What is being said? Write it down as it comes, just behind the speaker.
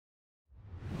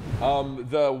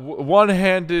The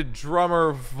one-handed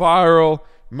drummer viral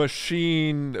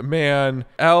machine man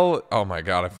oh my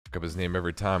god, I fuck up his name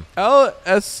every time.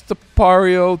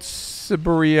 Estepario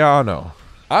Siberiano.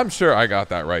 I'm sure I got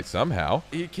that right somehow.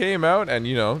 He came out and,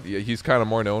 you know, he's kind of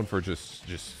more known for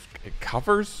just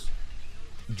covers,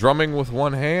 drumming with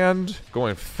one hand,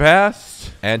 going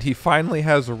fast, and he finally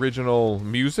has original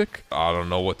music. I don't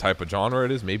know what type of genre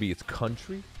it is. Maybe it's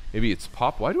country, maybe it's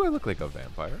pop. Why do I look like a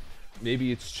vampire?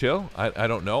 Maybe it's chill. I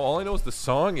don't know. All I know is the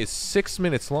song is 6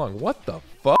 minutes long. What the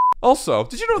fuck? Also,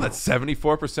 did you know that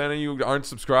 74% of you aren't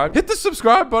subscribed? Hit the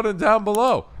subscribe button down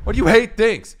below. What do you hate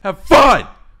things? Have fun!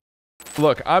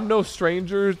 Look, I'm no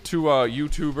stranger to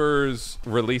YouTubers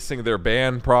releasing their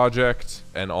band project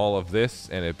and all of this,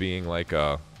 and it being like,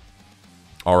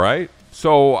 alright.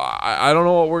 So, I don't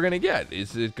know what we're gonna get.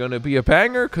 Is it gonna be a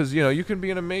banger? Because, you know, you can be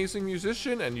an amazing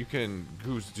musician and you can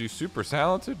do super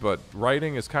talented, but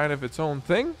writing is kind of its own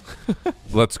thing.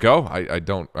 Let's go. I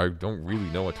don't really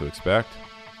know what to expect.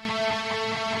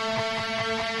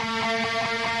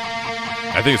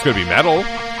 I think it's gonna be metal.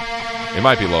 It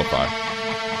might be lo-fi.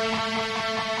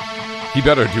 He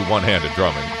better do one-handed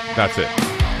drumming. That's it.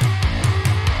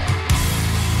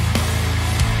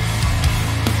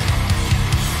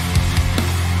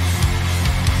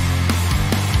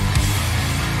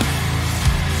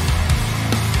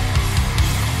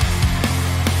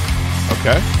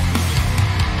 Okay.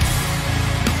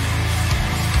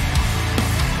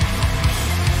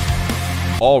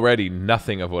 Already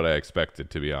nothing of what I expected,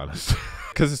 to be honest.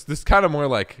 Because this kind of more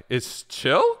like, it's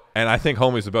chill? And I think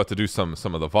Homie's about to do some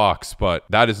of the Vox, but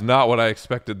that is not what I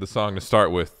expected the song to start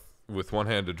with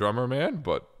one-handed drummer man,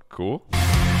 but cool.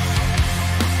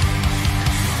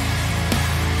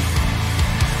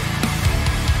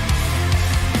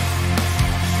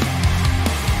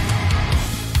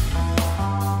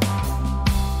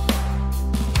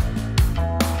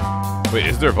 Wait,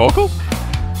 is there vocals?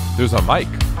 There's a mic.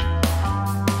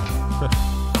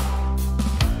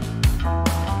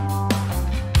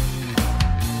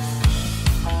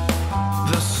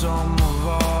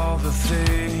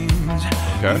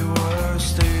 Okay. You were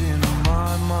staying in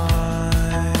my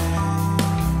mind.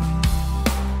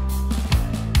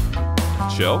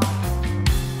 Chill. The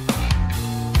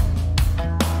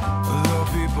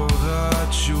people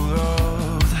that you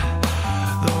loved,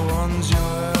 the ones you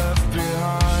left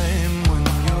behind when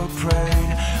you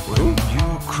prayed, when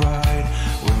you cried,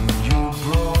 when you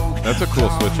broke. That's a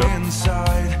cool switch up.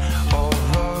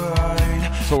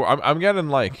 So I'm getting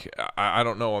like, I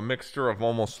don't know, a mixture of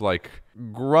almost like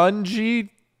grungy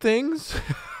things.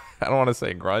 I don't want to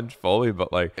say grunge fully,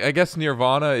 but like, I guess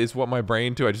Nirvana is what my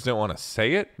brain to. I just don't want to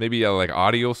say it. Maybe like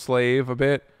Audio Slave a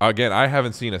bit. Again, I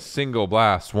haven't seen a single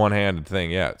blast one-handed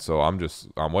thing yet, so I'm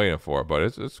waiting for it, but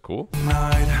it's cool.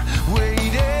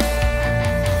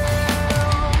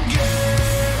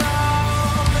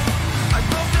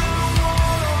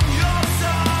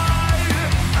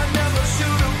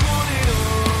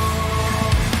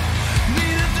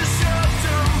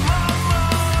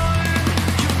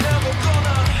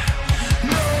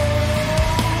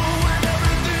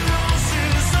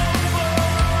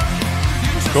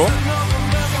 Cool.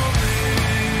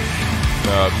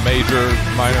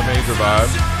 Minor, major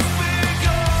vibe.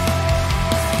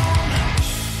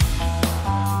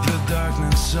 The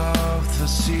darkness of the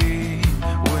sea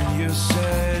when you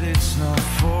said it's not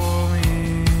for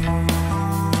me.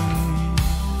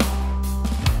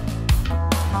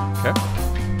 Okay.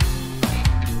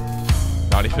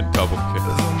 Not even double kick.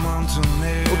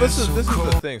 Well, this is the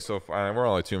thing. So we're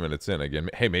only 2 minutes in. Again,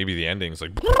 hey, maybe the ending's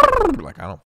like I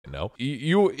don't. No,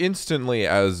 you instantly,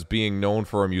 as being known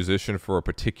for a musician for a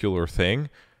particular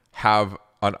thing, have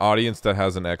an audience that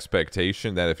has an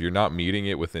expectation that if you're not meeting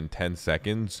it within 10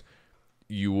 seconds,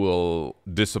 you will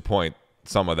disappoint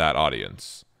some of that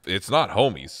audience. It's not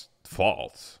Homie's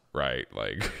fault, right?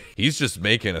 Like, he's just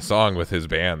making a song with his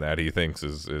band that he thinks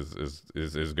is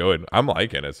good. I'm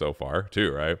liking it so far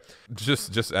too, right?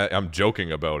 Just I'm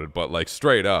joking about it, but like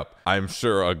straight up, I'm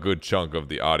sure a good chunk of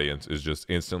the audience is just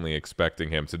instantly expecting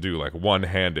him to do like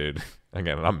one-handed,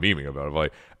 again, I'm memeing about it, but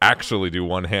like actually do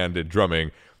one-handed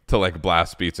drumming to like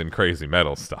blast beats and crazy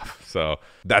metal stuff. So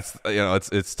that's, you know,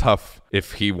 it's tough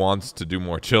if he wants to do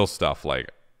more chill stuff.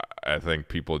 Like, I think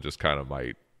people just kind of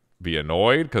might be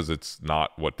annoyed because it's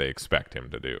not what they expect him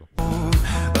to do.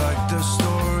 Like the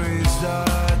stories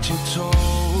that you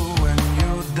told when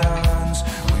you dance,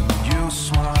 when you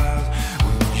smile,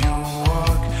 when you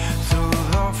walk through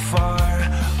the fire,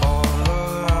 all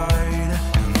the light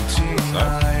and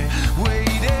night.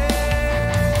 Waiting,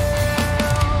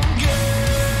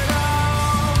 get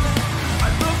out. I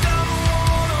broke down the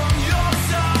wall on your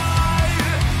side.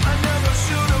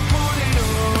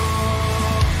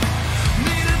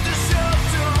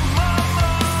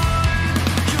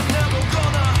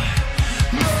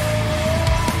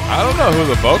 know who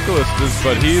the vocalist is,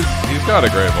 but he's got a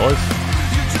great voice.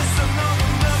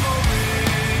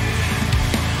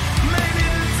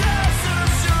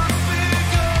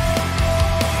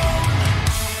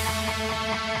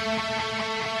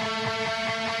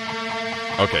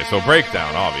 Okay, so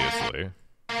breakdown, obviously.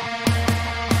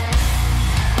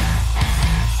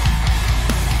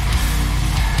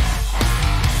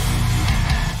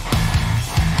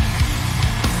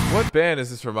 What band is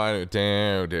this reminding me?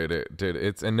 Damn, dude,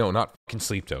 it's, and no, not fucking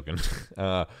Sleep Token.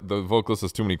 The vocalist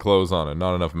has too many clothes on and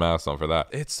not enough masks on for that.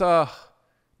 It's,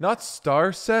 not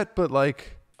Star Set, but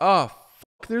like,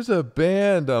 there's a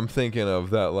band I'm thinking of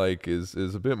that like is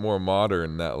a bit more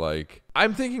modern. That like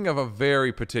I'm thinking of a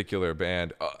very particular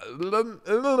band. I don't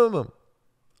know.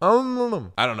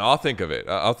 I'll think of it.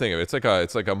 I'll think of it.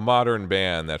 It's like a modern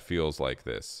band that feels like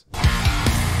this.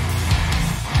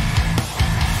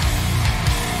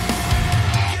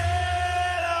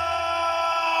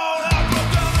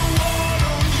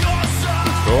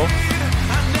 Cool.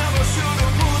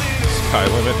 Sky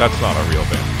Limit. That's not a real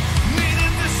band.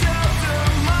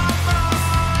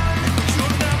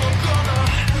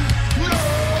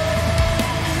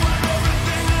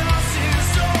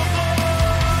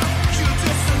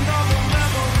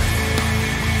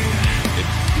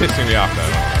 Pissing me off that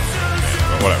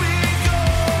but whatever.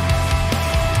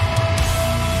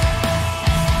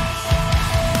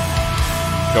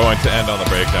 Going to end on the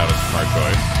breakdown is a smart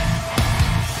choice.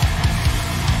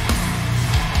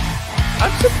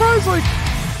 I'm surprised, like,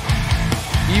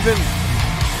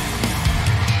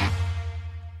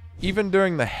 even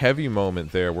during the heavy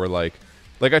moment there, where like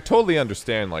I totally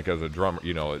understand, like, as a drummer,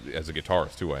 you know, as a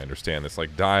guitarist too, I understand this,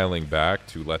 like, dialing back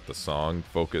to let the song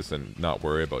focus and not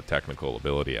worry about technical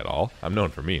ability at all. I'm known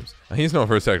for memes. He's known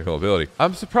for his technical ability.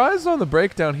 I'm surprised on the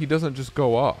breakdown he doesn't just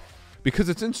go off, because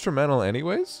it's instrumental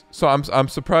anyways. So I'm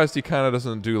surprised he kind of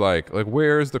doesn't do like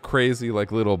where's the crazy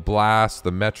like little blast,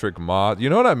 the metric mod. You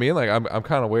know what I mean? Like I'm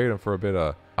kind of waiting for a bit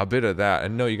of that.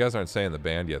 And no, you guys aren't saying the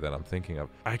band yet that I'm thinking of.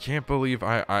 I can't believe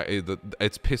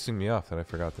it's pissing me off that I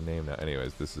forgot the name now.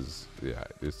 Anyways, this is, yeah,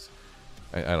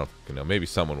 I don't know. Maybe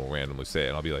someone will randomly say it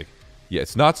and I'll be like, yeah,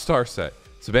 it's not Starset.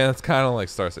 It's a band that's kind of like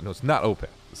Starset. No, it's not Opeth.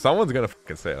 Someone's gonna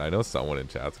fucking say it. I know someone in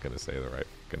chat's gonna say the right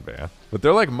fucking band. But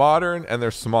they're like modern and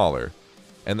they're smaller,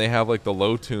 and they have like the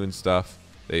low tune stuff.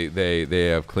 They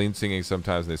have clean singing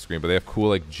sometimes and they scream, but they have cool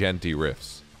like genty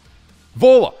riffs.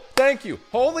 Vola, thank you.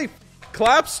 Holy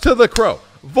claps to the crow.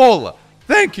 Vola,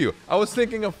 thank you. I was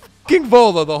thinking of fucking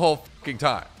Vola the whole fucking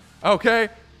time. Okay,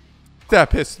 that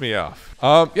pissed me off.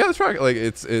 Yeah, the track, like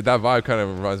that vibe kind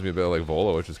of reminds me a bit of like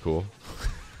Vola, which is cool.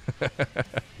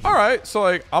 All right, so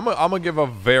like I'm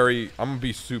gonna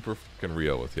be super fucking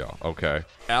real with y'all. Okay,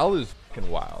 Al is fucking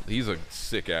wild. He's a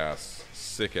sick ass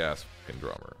fucking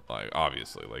drummer. Like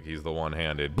obviously, like he's the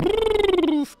one-handed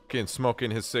fucking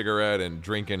smoking his cigarette and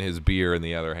drinking his beer in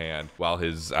the other hand while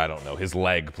his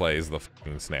leg plays the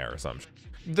fucking snare or something.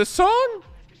 The song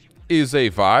is a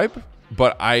vibe.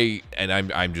 But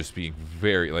I'm just being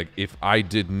very, like, if I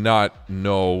did not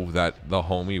know that the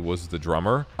homie was the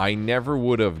drummer, I never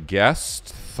would have guessed,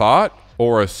 thought,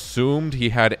 or assumed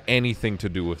he had anything to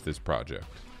do with this project.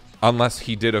 Unless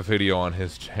he did a video on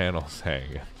his channel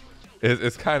saying it.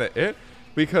 It's kind of it.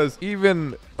 Because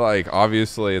even, like,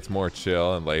 obviously it's more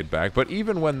chill and laid back, but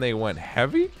even when they went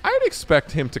heavy, I'd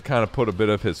expect him to kind of put a bit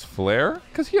of his flair,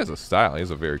 because he has a style. He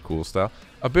has a very cool style.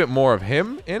 A bit more of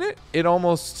him in it. It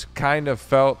almost kind of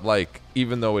felt like,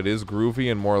 even though it is groovy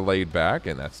and more laid back,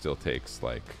 and that still takes,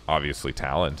 like, obviously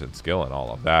talent and skill and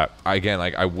all of that. Again,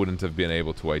 like, I wouldn't have been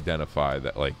able to identify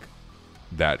that, like,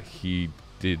 that he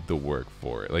did the work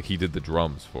for it. Like, he did the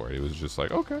drums for it. It was just like,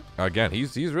 okay. Again,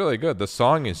 he's really good. The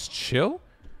song is chill,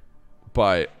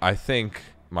 but I think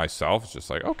myself is just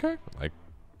like, okay, like,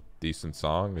 decent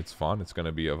song, it's fun, it's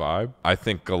gonna be a vibe. I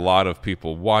think a lot of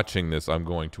people watching this, I'm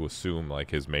going to assume,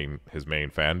 like, his main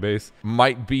fan base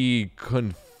might be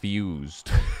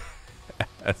confused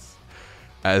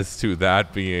as to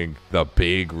that being the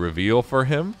big reveal for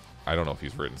him. I don't know if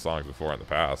he's written songs before in the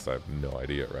past, I have no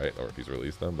idea, right? Or if he's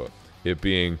released them, but it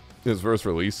being his first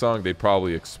release song, they'd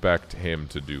probably expect him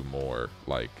to do more,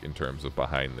 like, in terms of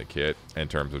behind the kit, in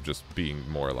terms of just being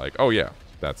more like, oh yeah,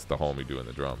 that's the homie doing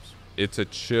the drums. It's a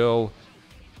chill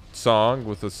song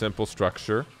with a simple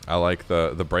structure. I like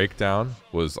the breakdown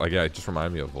was like, yeah, it just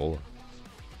reminded me of Vola.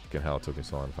 Fucking hell, it took me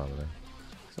so long to find it there.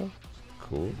 So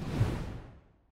cool.